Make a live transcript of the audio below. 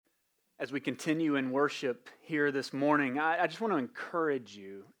As we continue in worship here this morning, I just want to encourage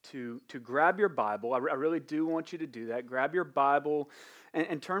you to grab your Bible. I really do want you to do that. Grab your Bible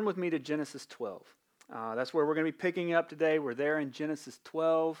and turn with me to Genesis 12. That's where we're going to be picking up today. We're there in Genesis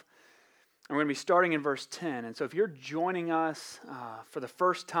 12. And we're going to be starting in verse 10. And so if you're joining us for the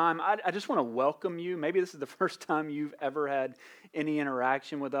first time, I just want to welcome you. Maybe this is the first time you've ever had any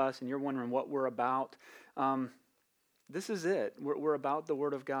interaction with us and you're wondering what we're about. This is it. We're about the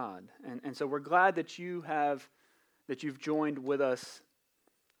Word of God. And so we're glad that you've joined with us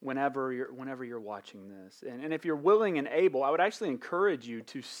whenever you're watching this. And if you're willing and able, I would actually encourage you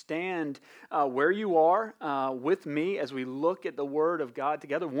to stand where you are with me as we look at the Word of God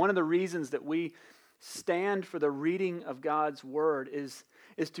together. One of the reasons that we stand for the reading of God's Word is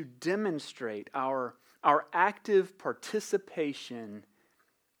to demonstrate our active participation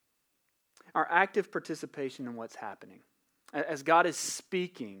in what's happening. As God is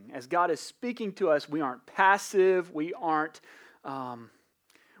speaking to us, we aren't passive, we aren't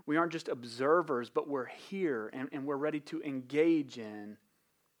just observers, but we're here and we're ready to engage in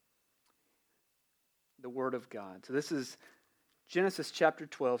the Word of God. So this is Genesis chapter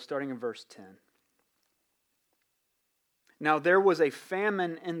 12, starting in verse 10. Now there was a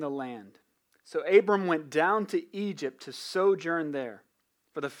famine in the land, so Abram went down to Egypt to sojourn there,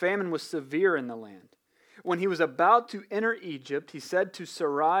 for the famine was severe in the land. When he was about to enter Egypt, he said to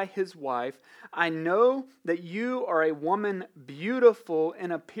Sarai his wife, I know that you are a woman beautiful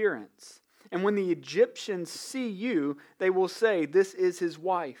in appearance, and when the Egyptians see you, they will say, this is his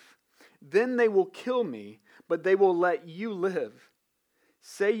wife. Then they will kill me, but they will let you live.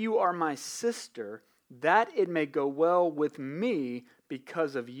 Say you are my sister, that it may go well with me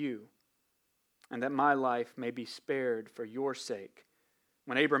because of you, and that my life may be spared for your sake.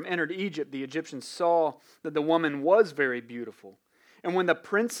 When Abram entered Egypt, the Egyptians saw that the woman was very beautiful. And when the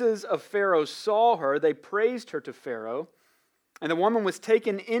princes of Pharaoh saw her, they praised her to Pharaoh. And the woman was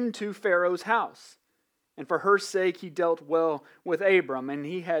taken into Pharaoh's house. And for her sake he dealt well with Abram. And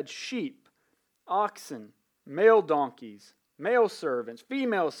he had sheep, oxen, male donkeys, male servants,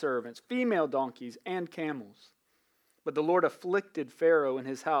 female donkeys, and camels. But the Lord afflicted Pharaoh and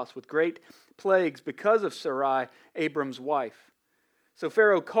his house with great plagues because of Sarai, Abram's wife. So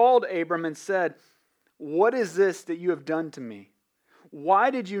Pharaoh called Abram and said, what is this that you have done to me? Why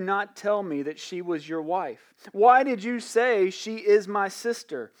did you not tell me that she was your wife? Why did you say she is my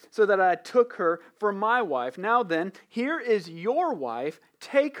sister, so that I took her for my wife? Now then, here is your wife,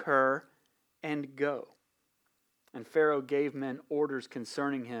 take her and go. And Pharaoh gave men orders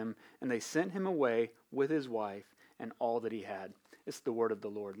concerning him, and they sent him away with his wife and all that he had. It's the word of the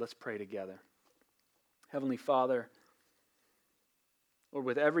Lord. Let's pray together. Heavenly Father, Lord,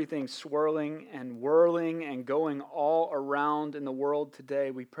 with everything swirling and whirling and going all around in the world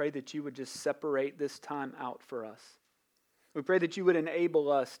today, we pray that you would just separate this time out for us. We pray that you would enable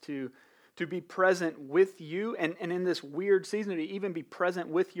us to be present with you and in this weird season, to even be present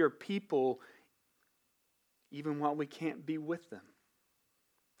with your people, even while we can't be with them.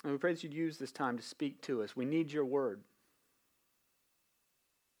 And we pray that you'd use this time to speak to us. We need your word.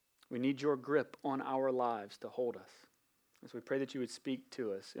 We need your grip on our lives to hold us. So we pray that you would speak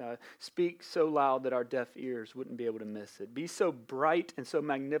to us. Speak so loud that our deaf ears wouldn't be able to miss it. Be so bright and so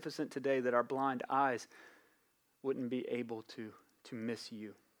magnificent today that our blind eyes wouldn't be able to miss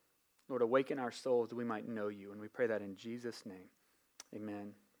you. Lord, awaken our souls that we might know you. And we pray that in Jesus' name.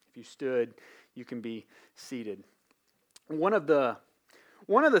 Amen. If you stood, you can be seated. One of the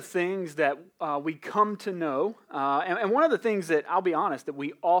things that we come to know, and one of the things that, I'll be honest, that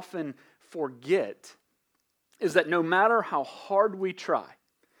we often forget is that no matter how hard we try,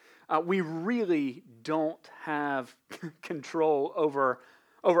 we really don't have control over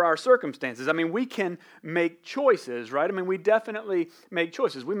our circumstances. I mean, we can make choices, right? I mean, we definitely make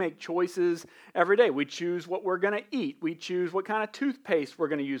choices. We make choices every day. We choose what we're going to eat. We choose what kind of toothpaste we're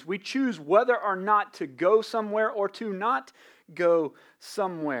going to use. We choose whether or not to go somewhere or to not go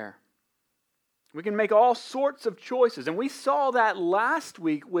somewhere. We can make all sorts of choices. And we saw that last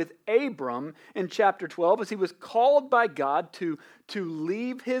week with Abram in chapter 12 as he was called by God to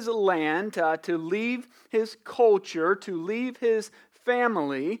leave his land, to leave his culture, to leave his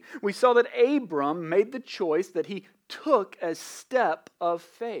family. We saw that Abram made the choice that he took a step of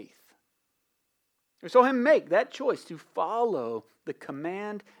faith. We saw him make that choice to follow the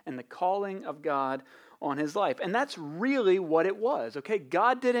command and the calling of God on his life. And that's really what it was. Okay,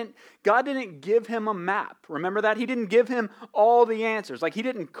 God didn't give him a map. Remember that? He didn't give him all the answers. Like, he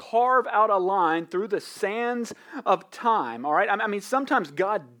didn't carve out a line through the sands of time. All right? I mean, sometimes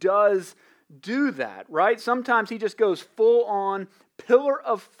God does do that, right? Sometimes he just goes full on pillar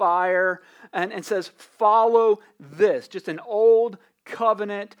of fire and says, follow this. Just an old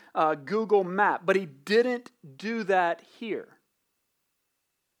covenant Google map. But he didn't do that here.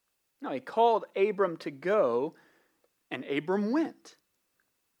 No, he called Abram to go, and Abram went.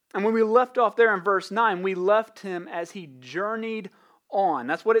 And when we left off there in verse 9, we left him as he journeyed on.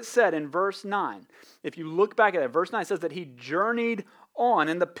 That's what it said in verse 9. If you look back at it, verse 9 says that he journeyed on.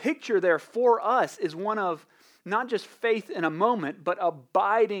 And the picture there for us is one of not just faith in a moment, but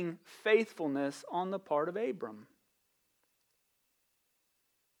abiding faithfulness on the part of Abram.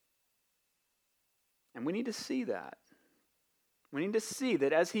 And we need to see that. We need to see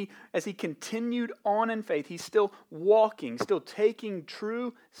that as he continued on in faith, he's still walking, still taking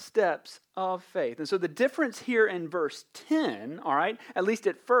true steps of faith. And so the difference here in verse 10, all right, at least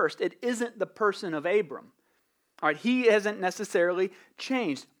at first, it isn't the person of Abram. All right, he hasn't necessarily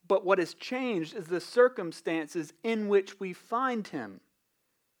changed, but what has changed is the circumstances in which we find him.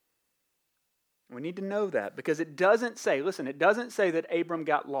 We need to know that because it doesn't say, listen, it doesn't say that Abram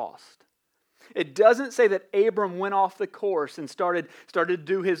got lost. It doesn't say that Abram went off the course and started to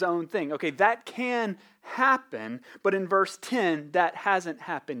do his own thing. Okay, that can happen, but in verse 10, that hasn't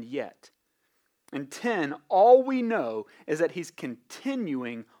happened yet. In 10, all we know is that he's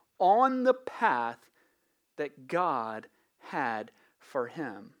continuing on the path that God had for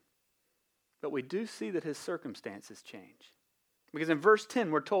him. But we do see that his circumstances change. Because in verse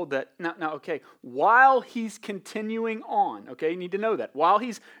 10, we're told that, while he's continuing on, you need to know that. While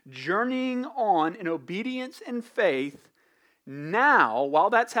he's journeying on in obedience and faith, now, while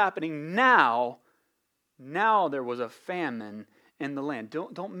that's happening, now there was a famine in the land.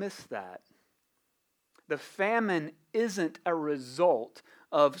 Don't miss that. The famine isn't a result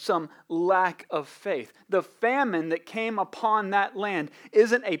of some lack of faith. The famine that came upon that land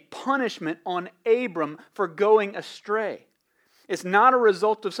isn't a punishment on Abram for going astray. It's not a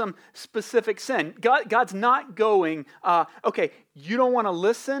result of some specific sin. God's not going, you don't want to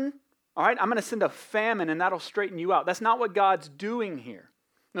listen? All right, I'm going to send a famine and that'll straighten you out. That's not what God's doing here.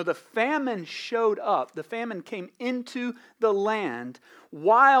 No, the famine showed up. The famine came into the land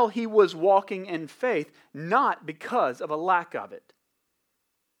while he was walking in faith, not because of a lack of it.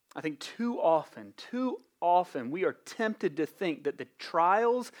 I think too often we are tempted to think that the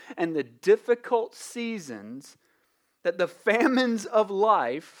trials and the difficult seasons, that the famines of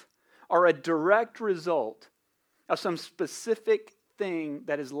life are a direct result of some specific thing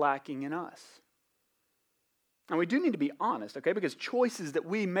that is lacking in us. And we do need to be honest, because choices that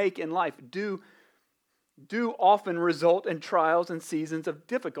we make in life do often result in trials and seasons of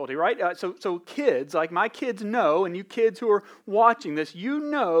difficulty, right? So kids, like my kids know, and you kids who are watching this, you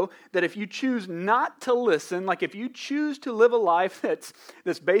know that if you choose not to listen, like if you choose to live a life that's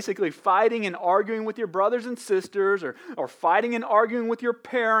basically fighting and arguing with your brothers and sisters or fighting and arguing with your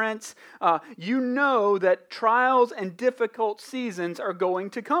parents, you know that trials and difficult seasons are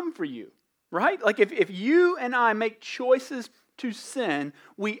going to come for you, right? Like if you and I make choices to sin,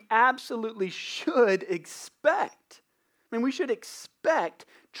 we absolutely should expect. We should expect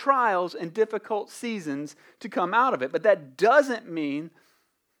trials and difficult seasons to come out of it. But that doesn't mean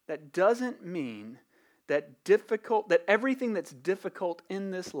that everything that's difficult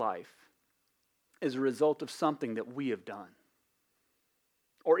in this life is a result of something that we have done,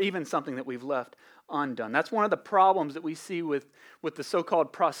 or even something that we've left undone. That's one of the problems that we see with the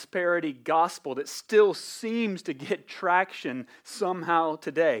so-called prosperity gospel that still seems to get traction somehow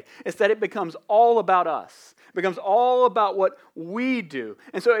today. It's that it becomes all about us. It becomes all about what we do.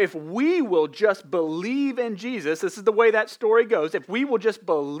 And so if we will just believe in Jesus, this is the way that story goes, if we will just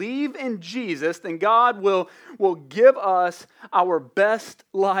believe in Jesus, then God will give us our best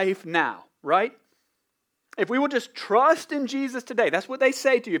life now, right? If we will just trust in Jesus today, that's what they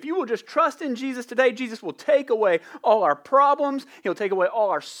say to you. If you will just trust in Jesus today, Jesus will take away all our problems. He'll take away all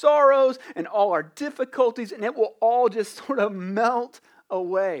our sorrows and all our difficulties, and it will all just sort of melt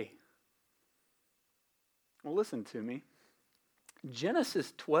away. Well, listen to me.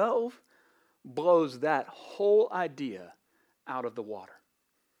 Genesis 12 blows that whole idea out of the water.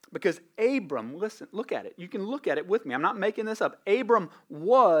 Because Abram, listen, look at it. You can look at it with me. I'm not making this up. Abram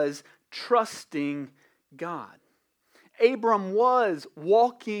was trusting God. Abram was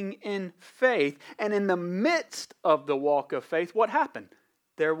walking in faith, and in the midst of the walk of faith, what happened?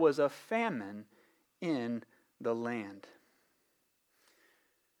 There was a famine in the land.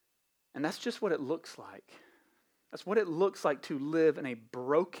 And that's just what it looks like. That's what it looks like to live in a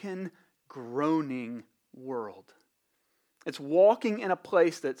broken, groaning world. It's walking in a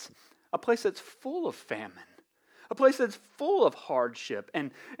place that's full of famine. A place that's full of hardship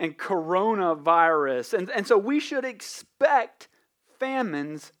and coronavirus. And so we should expect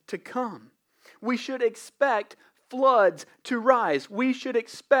famines to come. We should expect floods to rise. We should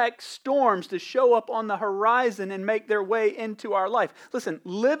expect storms to show up on the horizon and make their way into our life. Listen,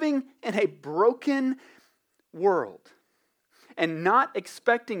 living in a broken world and not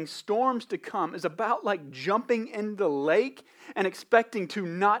expecting storms to come is about like jumping in the lake and expecting to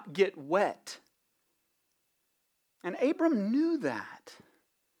not get wet. And Abram knew that.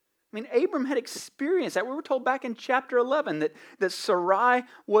 I mean, Abram had experienced that. We were told back in chapter 11 that Sarai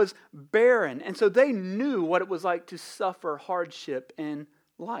was barren. And so they knew what it was like to suffer hardship in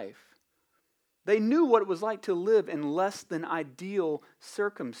life. They knew what it was like to live in less than ideal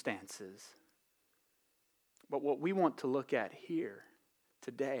circumstances. But what we want to look at here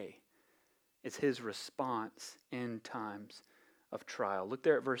today is his response in times of trial. Look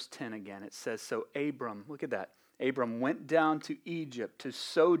there at verse 10 again. It says, so Abram, look at that. Abram went down to Egypt to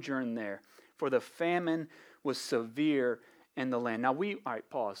sojourn there, for the famine was severe in the land. Now all right,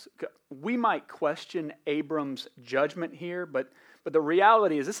 pause. We might question Abram's judgment here, but the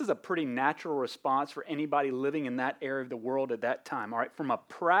reality is this is a pretty natural response for anybody living in that area of the world at that time. All right, from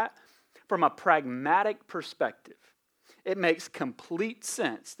a pragmatic perspective, it makes complete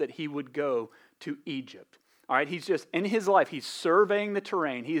sense that he would go to Egypt. All right, he's just, in his life, he's surveying the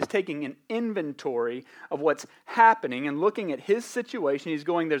terrain. He is taking an inventory of what's happening and looking at his situation. He's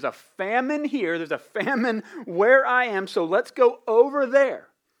going, there's a famine here. There's a famine where I am, so let's go over there.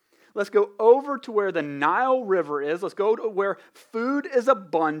 Let's go over to where the Nile River is. Let's go to where food is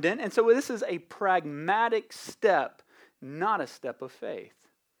abundant. And so this is a pragmatic step, not a step of faith.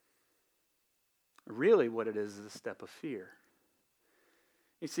 Really what it is a step of fear.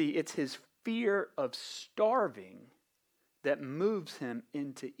 You see, it's his fear of starving that moves him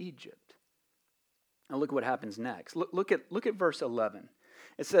into Egypt. Now look what happens next. Look at verse 11.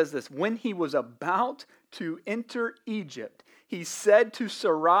 It says this, when he was about to enter Egypt, he said to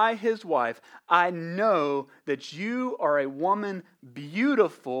Sarai his wife, I know that you are a woman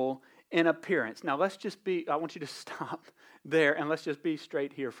beautiful in appearance. Now I want you to stop there and let's just be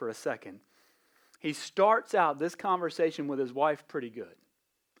straight here for a second. He starts out this conversation with his wife pretty good.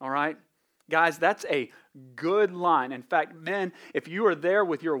 All right? Guys, that's a good line. In fact, men, if you are there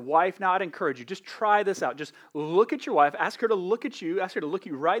with your wife now, I'd encourage you, just try this out. Just look at your wife, ask her to look at you, ask her to look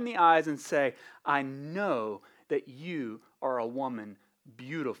you right in the eyes and say, I know that you are a woman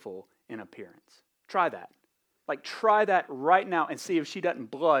beautiful in appearance. Try that. Like, try that right now and see if she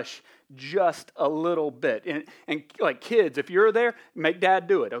doesn't blush just a little bit. And like kids, if you're there, make dad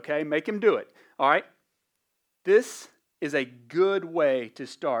do it, okay? Make him do it, all right? This is a good way to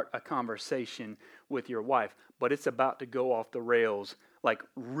start a conversation with your wife, but it's about to go off the rails like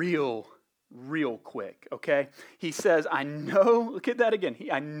real quick, okay? He says, I know, look at that again.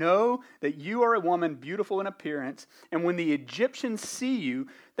 I know that you are a woman beautiful in appearance, and when the Egyptians see you,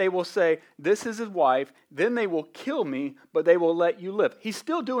 they will say, this is his wife, then they will kill me, but they will let you live. He's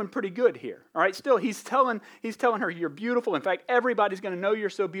still doing pretty good here, all right? Still, he's telling her, you're beautiful. In fact, everybody's going to know you're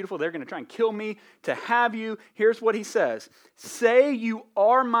so beautiful, they're going to try and kill me to have you. Here's what he says, say you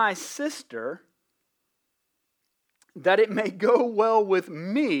are my sister, that it may go well with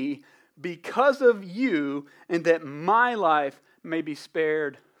me because of you, and that my life may be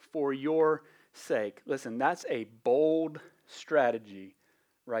spared for your sake. Listen, that's a bold strategy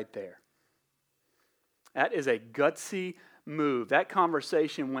right there. That is a gutsy move. That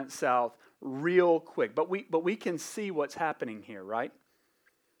conversation went south real quick. But we can see what's happening here, right?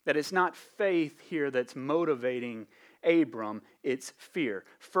 That it's not faith here that's motivating Abram, it's fear.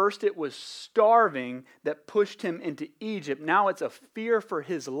 First it was starving that pushed him into Egypt. Now it's a fear for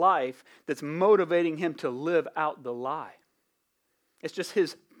his life that's motivating him to live out the lie. It's just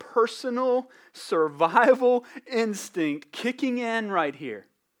his personal survival instinct kicking in right here.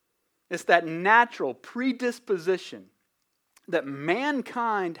 It's that natural predisposition that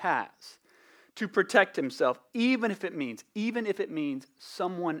mankind has to protect himself, even if it means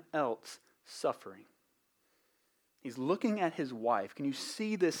someone else suffering. He's looking at his wife. Can you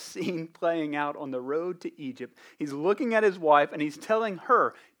see this scene playing out on the road to Egypt? He's looking at his wife and he's telling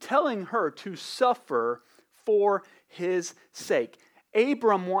her to suffer for his sake.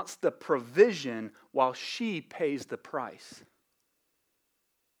 Abram wants the provision while she pays the price.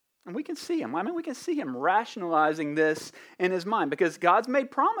 And we can see him. We can see him rationalizing this in his mind because God's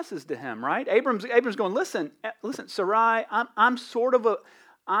made promises to him, right? Abram's going, listen, Sarai, I'm sort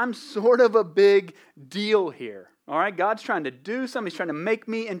of a big deal here. All right, God's trying to do something. He's trying to make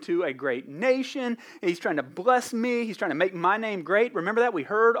me into a great nation. He's trying to bless me. He's trying to make my name great. Remember that? We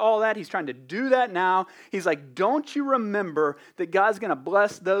heard all that. He's trying to do that now. He's like, don't you remember that God's going to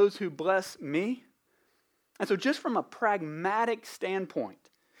bless those who bless me? And so just from a pragmatic standpoint,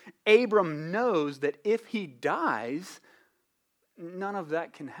 Abram knows that if he dies, none of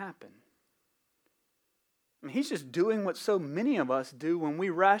that can happen. I mean, he's just doing what so many of us do when we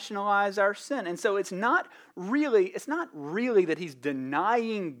rationalize our sin. And so it's not really that he's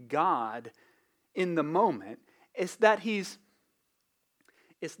denying God in the moment. It's that he's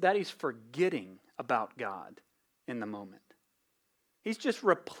forgetting about God in the moment. He's just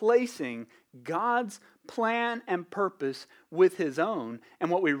replacing God's plan and purpose with his own.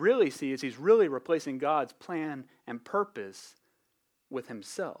 And what we really see is he's really replacing God's plan and purpose with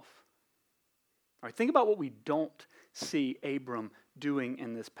himself. All right, think about what we don't see Abram doing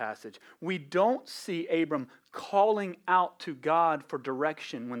in this passage. We don't see Abram calling out to God for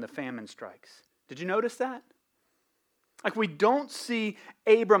direction when the famine strikes. Did you notice that? Like, we don't see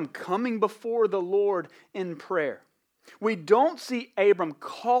Abram coming before the Lord in prayer. We don't see Abram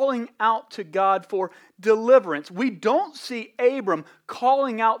calling out to God for deliverance. We don't see Abram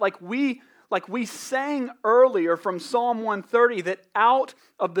calling out like we sang earlier from Psalm 130, that out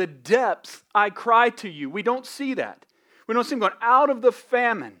of the depths I cry to you. We don't see that. We don't see him going out of the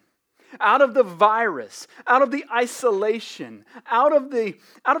famine, out of the virus, out of the isolation, out of the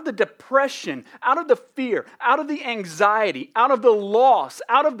depression, out of the fear, out of the anxiety, out of the loss,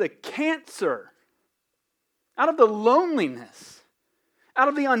 out of the cancer, out of the loneliness, out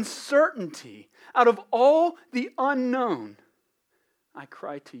of the uncertainty, out of all the unknown. I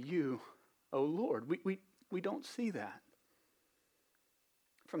cry to you, O Lord. We don't see that.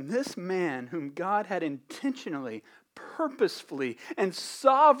 From this man whom God had intentionally, purposefully, and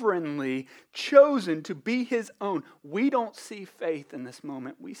sovereignly chosen to be his own, we don't see faith in this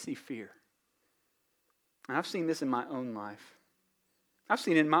moment. We see fear. And I've seen this in my own life. I've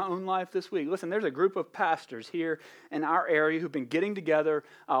seen it in my own life this week. Listen, there's a group of pastors here in our area who've been getting together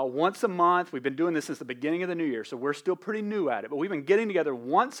once a month. We've been doing this since the beginning of the new year, so we're still pretty new at it. But we've been getting together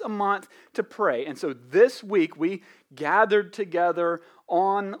once a month to pray. And so this week we gathered together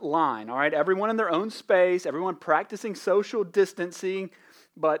online, all right? Everyone in their own space, everyone practicing social distancing,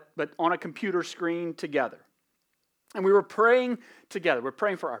 but on a computer screen together. And we were praying together. We're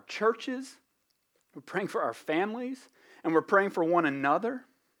praying for our churches. We're praying for our families. And we're praying for one another.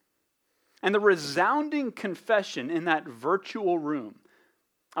 And the resounding confession in that virtual room,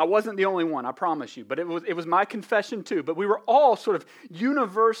 I wasn't the only one, I promise you, but it was my confession too. But we were all sort of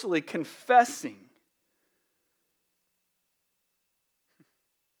universally confessing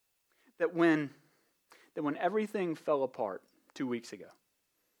that when everything fell apart 2 weeks ago,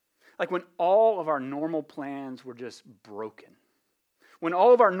 like when all of our normal plans were just broken, when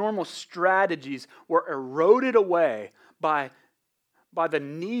all of our normal strategies were eroded away by the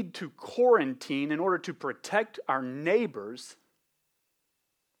need to quarantine in order to protect our neighbors,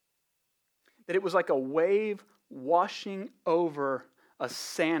 that it was like a wave washing over a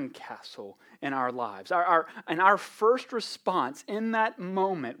sandcastle in our lives. Our first response in that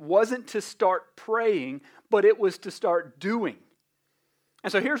moment wasn't to start praying, but it was to start doing.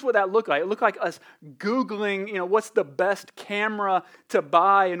 And so here's what that looked like. It looked like us Googling, what's the best camera to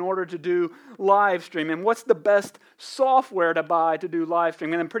buy in order to do live stream, and what's the best software to buy to do live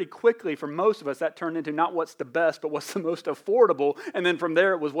stream. And then pretty quickly, for most of us, that turned into not what's the best, but what's the most affordable. And then from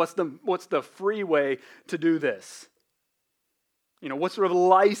there, it was what's the free way to do this. What sort of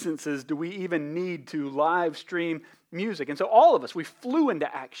licenses do we even need to live stream music? And so all of us, we flew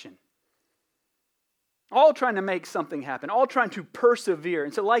into action. All trying to make something happen, all trying to persevere.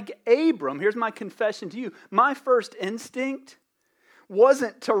 And so like Abram, here's my confession to you. My first instinct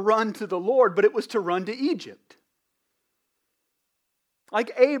wasn't to run to the Lord, but it was to run to Egypt.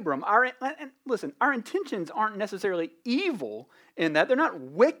 Like Abram, our intentions aren't necessarily evil in that. They're not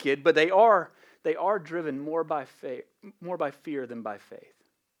wicked, but they are driven more by fear than by faith.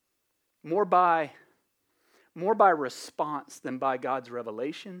 More by response than by God's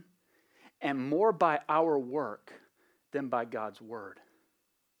revelation. And more by our work than by God's word.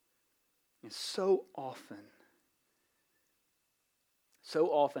 And so often,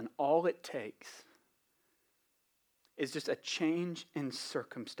 all it takes is just a change in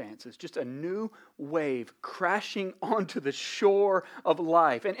circumstances, just a new wave crashing onto the shore of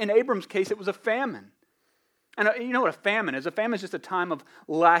life. And in Abram's case, it was a famine. And you know what a famine is? A famine is just a time of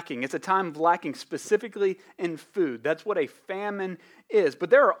lacking. It's a time of lacking specifically in food. That's what a famine is. But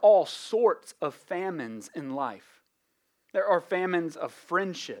there are all sorts of famines in life. There are famines of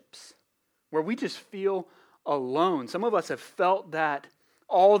friendships where we just feel alone. Some of us have felt that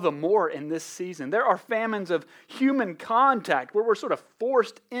all the more in this season. There are famines of human contact where we're sort of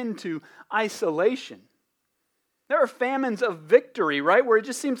forced into isolation. There are famines of victory, right? Where it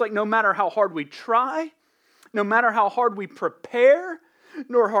just seems like no matter how hard we try, No matter how hard we prepare,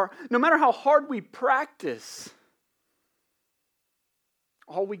 no matter how hard we practice,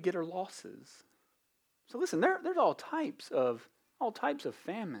 all we get are losses. So listen, there's all types of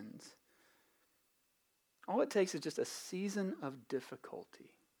famines. All it takes is just a season of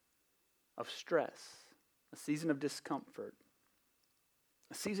difficulty, of stress, a season of discomfort,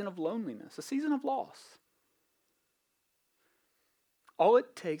 a season of loneliness, a season of loss. All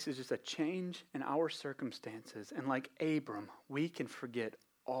it takes is just a change in our circumstances, and like Abram, we can forget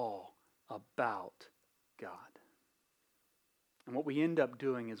all about God. And what we end up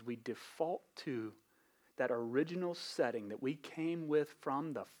doing is we default to that original setting that we came with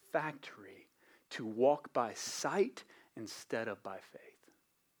from the factory to walk by sight instead of by faith.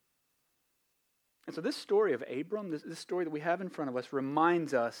 And so this story of Abram, this story that we have in front of us,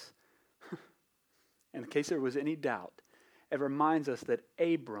 reminds us, in case there was any doubt, it reminds us that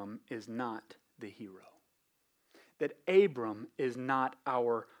Abram is not the hero. That Abram is not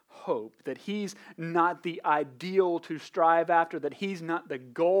our hope. That he's not the ideal to strive after. That he's not the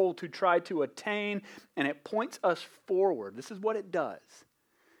goal to try to attain. And it points us forward. This is what it does.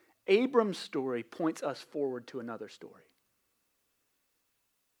 Abram's story points us forward to another story.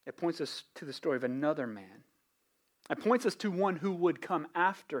 It points us to the story of another man. It points us to one who would come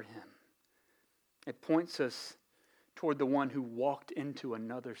after him. It points us toward the one who walked into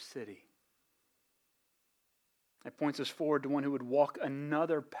another city. It points us forward to one who would walk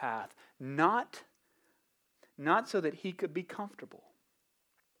another path, not so that he could be comfortable.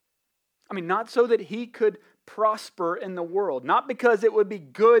 Not so that he could prosper in the world, not because it would be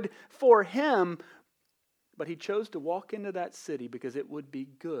good for him, but he chose to walk into that city because it would be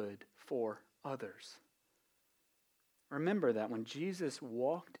good for others. Remember that when Jesus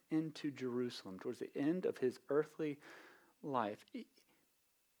walked into Jerusalem towards the end of his earthly life,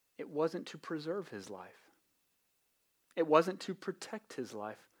 it wasn't to preserve his life. It wasn't to protect his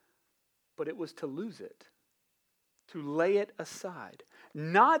life, but it was to lose it, to lay it aside.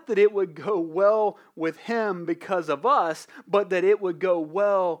 Not that it would go well with him because of us, but that it would go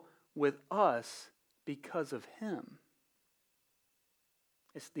well with us because of him.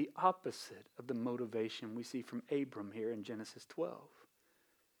 It's the opposite of the motivation we see from Abram here in Genesis 12.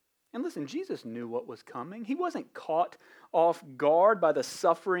 And listen, Jesus knew what was coming. He wasn't caught off guard by the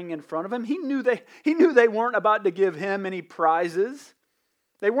suffering in front of him. He knew they weren't about to give him any prizes.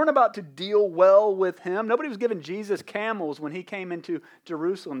 They weren't about to deal well with him. Nobody was giving Jesus camels when he came into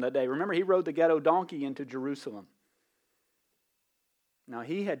Jerusalem that day. Remember, he rode the ghetto donkey into Jerusalem. Now,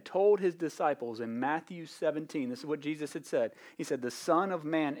 he had told his disciples in Matthew 17, this is what Jesus had said. He said, the Son of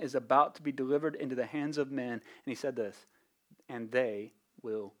Man is about to be delivered into the hands of men. And he said this, and they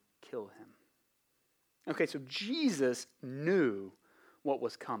will kill him. Okay, so Jesus knew what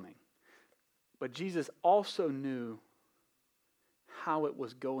was coming. But Jesus also knew how it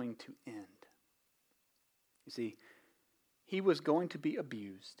was going to end. You see, he was going to be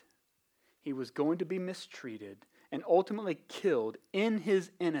abused. He was going to be mistreated and ultimately killed in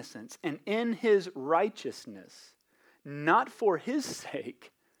his innocence and in his righteousness, not for his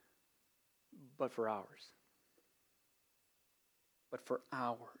sake, but for ours. But for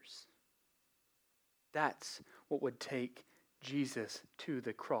ours. That's what would take Jesus to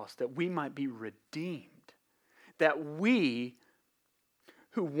the cross, that we might be redeemed, that we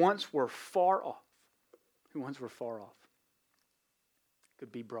who once were far off,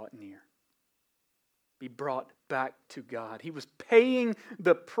 could be brought near. Be brought back to God. He was paying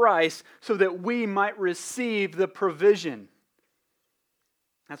the price so that we might receive the provision.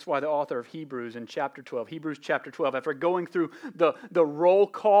 That's why the author of Hebrews chapter 12, after going through the roll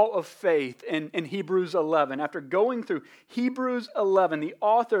call of faith in Hebrews 11, after going through Hebrews 11, the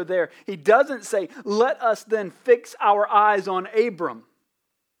author there, he doesn't say, let us then fix our eyes on Abram.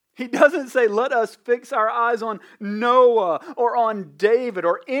 He doesn't say, let us fix our eyes on Noah or on David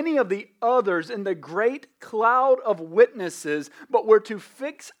or any of the others in the great cloud of witnesses, but we're to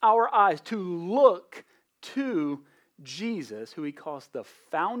fix our eyes, to look to Jesus, who he calls the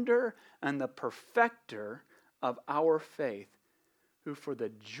founder and the perfecter of our faith, who for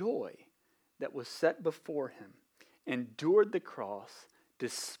the joy that was set before him endured the cross,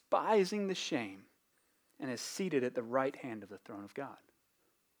 despising the shame, and is seated at the right hand of the throne of God.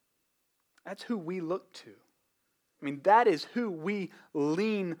 That's who we look to. That is who we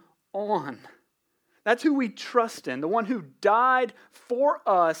lean on. That's who we trust in. The one who died for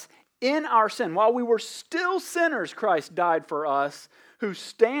us in our sin. While we were still sinners, Christ died for us, who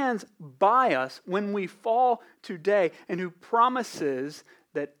stands by us when we fall today, and who promises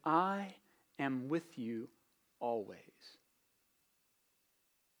that I am with you always.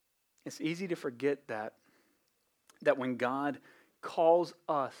 It's easy to forget that that when God calls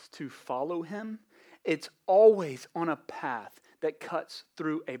us to follow him, it's always on a path that cuts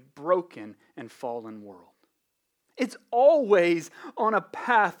through a broken and fallen world. It's always on a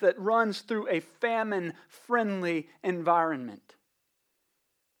path that runs through a famine-friendly environment.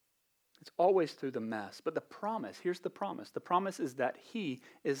 It's always through the mess. But the promise, here's the promise. The promise is that he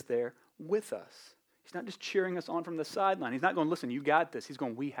is there with us. He's not just cheering us on from the sideline. He's not going, listen, you got this. He's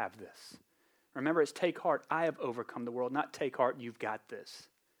going, we have this. Remember, it's take heart, I have overcome the world, not take heart, you've got this.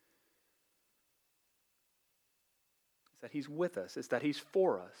 It's that he's with us. It's that he's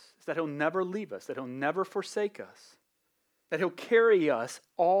for us. It's that he'll never leave us, that he'll never forsake us, that he'll carry us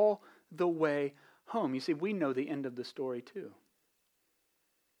all the way home. You see, we know the end of the story too.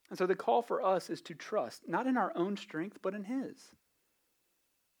 And so the call for us is to trust, not in our own strength, but in his.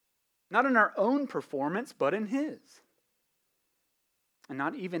 Not in our own performance, but in his. And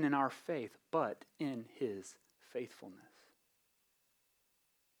not even in our faith, but in his faithfulness.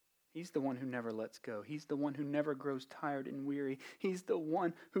 He's the one who never lets go. He's the one who never grows tired and weary. He's the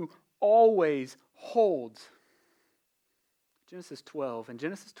one who always holds. Genesis 12. In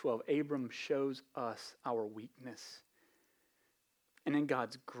Genesis 12, Abram shows us our weakness. And in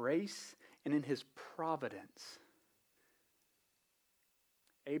God's grace and in his providence,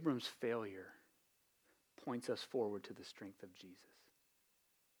 Abram's failure points us forward to the strength of Jesus.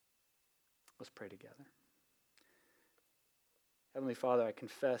 Let's pray together. Heavenly Father, I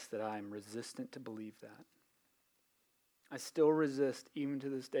confess that I am resistant to believe that. I still resist, even to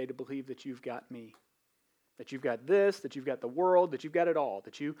this day, to believe that you've got me. That you've got this, that you've got the world, that you've got it all.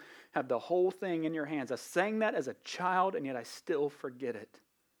 That you have the whole thing in your hands. I sang that as a child, and yet I still forget it.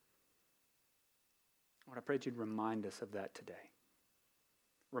 Lord, I pray that you'd remind us of that today.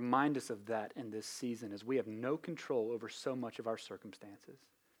 Remind us of that in this season as we have no control over so much of our circumstances.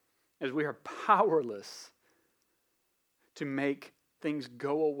 As we are powerless to make things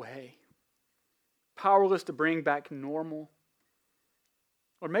go away. Powerless to bring back normal.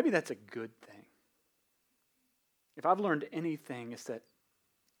 Or maybe that's a good thing. If I've learned anything, it's that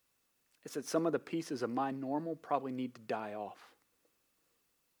some of the pieces of my normal probably need to die off.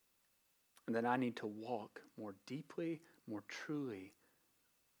 And that I need to walk more deeply, more truly,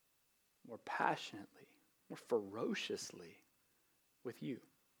 more passionately, more ferociously with you.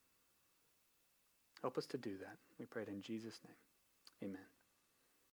 Help us to do that. We pray it in Jesus' name. Amen.